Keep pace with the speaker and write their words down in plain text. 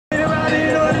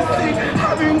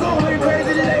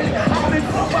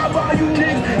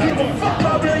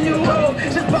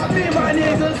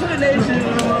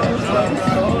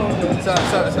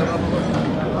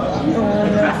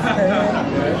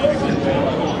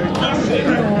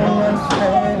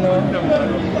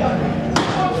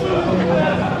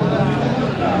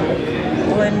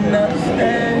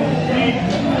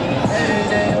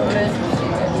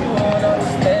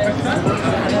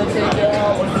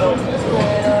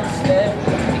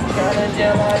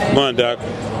Come on, Doc.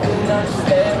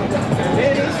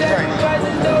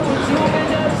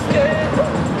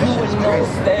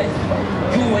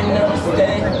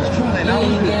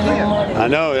 I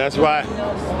know, that's why.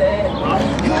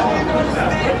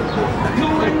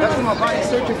 That's when my body's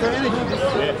searching for energy.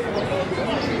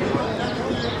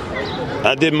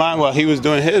 I did mine while he was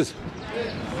doing his.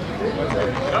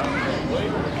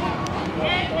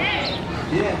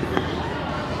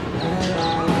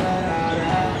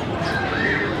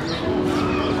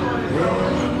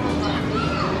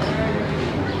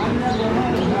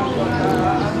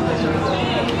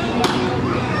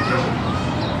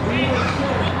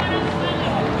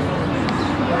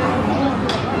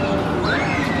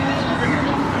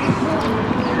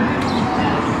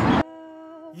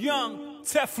 Young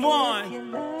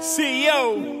Teflon,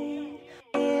 CEO,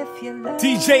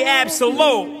 DJ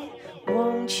Absolute.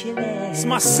 It's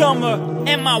my summer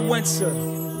and my winter.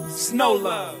 Snow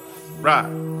love. Right.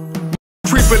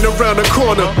 Creeping around the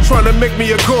corner, trying to make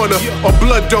me a goner, a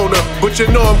blood donor. But you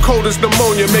know I'm cold as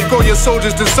pneumonia. Make all your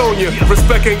soldiers disown you.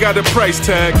 Respect ain't got a price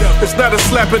tag. It's not a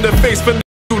slap in the face for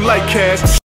who like cash.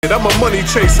 Shit, I'm a money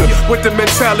chaser with the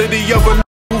mentality of a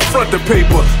who front the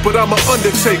paper. But I'm an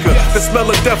undertaker. The smell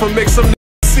of death will make some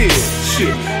see it.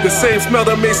 Shit, the same smell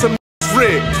that made some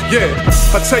rigged. Yeah,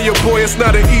 I tell you, boy, it's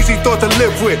not an easy thought to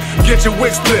live with. Get your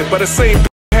wig split by the same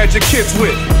had your kids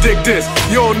with. Dig this,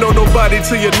 you don't know nobody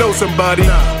till you know somebody.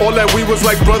 All that we was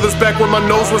like brothers back when my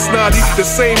nose was snotty. The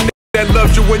same that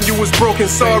loved you when you was broken,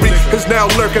 sorry, is now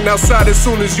lurking outside as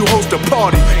soon as you host a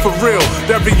party. For real,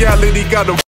 that reality got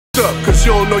them f***ed up. Cause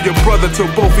you don't know your brother till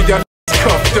both of y'all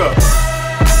cuffed up.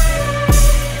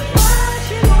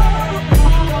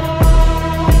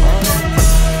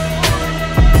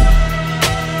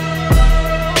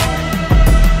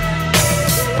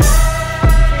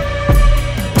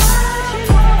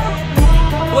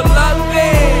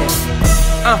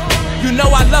 You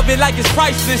know I love it like it's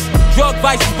priceless. Drug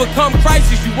vices become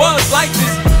crisis. You was like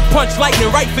this. Punch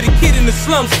lightning right for the kid in the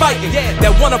slums fighting.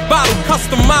 That want a bottle,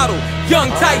 custom model.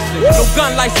 Young Tyson, no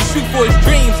gun license, shoot for his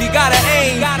dreams. He gotta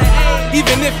aim,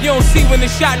 even if you don't see when the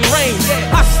shot in range.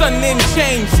 My son didn't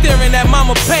change, staring at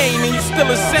mama pain, and you still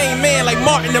the same man like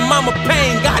Martin and Mama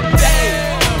Payne. God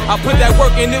dang. I put that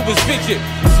work in, it was rigid.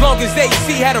 As long as AC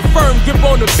had a firm grip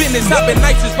on the business. I've been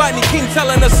nice as Rodney King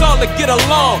telling us all to get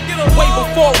along. Way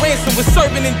before Ransom was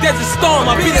serving in Desert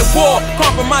Storm. I've been at war,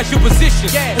 compromise your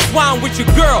position. That's why I'm with your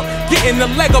girl, getting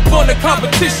the leg up on the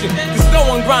competition. Cause no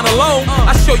one grind alone.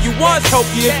 I show you once, hope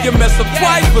you if you mess up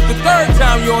twice. But the third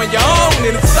time you're on your own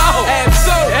and it's all.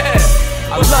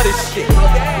 I love this shit.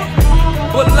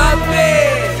 But love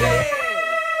it.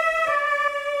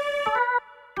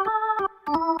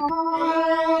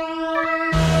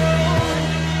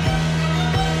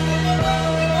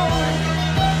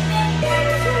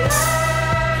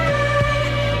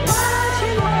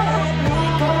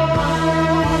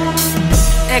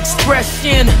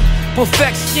 Expression,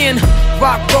 perfection,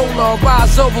 rock roller,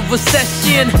 rise over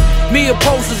recession. Me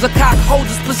opposes a cock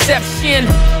holder's perception.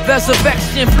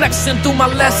 Resurrection, flexing through my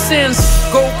lessons.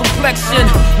 Gold complexion,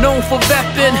 known for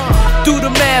reppin'. Do the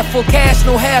math for cash,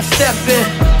 no half stepping.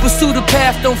 Pursue the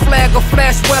path, don't flag or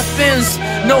flash weapons.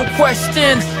 No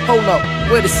question. Hold up,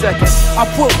 wait a second. I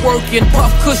put work in,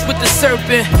 puff kush with the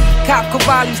serpent. Cop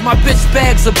Cavalli's, my bitch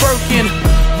bags are Birkin.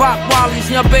 Rock Wallies,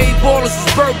 young baby ballers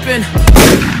is burping.